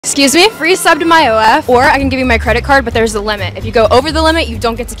Excuse me? Free sub to my OF, or I can give you my credit card, but there's a limit. If you go over the limit, you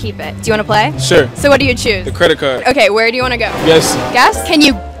don't get to keep it. Do you want to play? Sure. So what do you choose? The credit card. Okay, where do you want to go? Yes. Guess? Can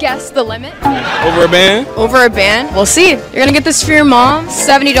you guess the limit? Over a band? Over a band? We'll see. You're gonna get this for your mom.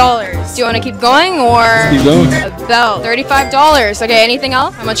 $70. Do you want to keep going, or Keep going. a belt? $35. Okay, anything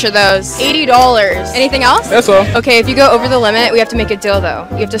else? How much are those? $80. Anything else? That's all. Okay, if you go over the limit, we have to make a deal though.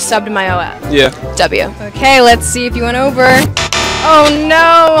 You have to sub to my OF. Yeah. W. Okay, let's see if you went over. Oh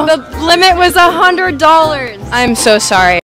no! The limit was $100. I'm so sorry.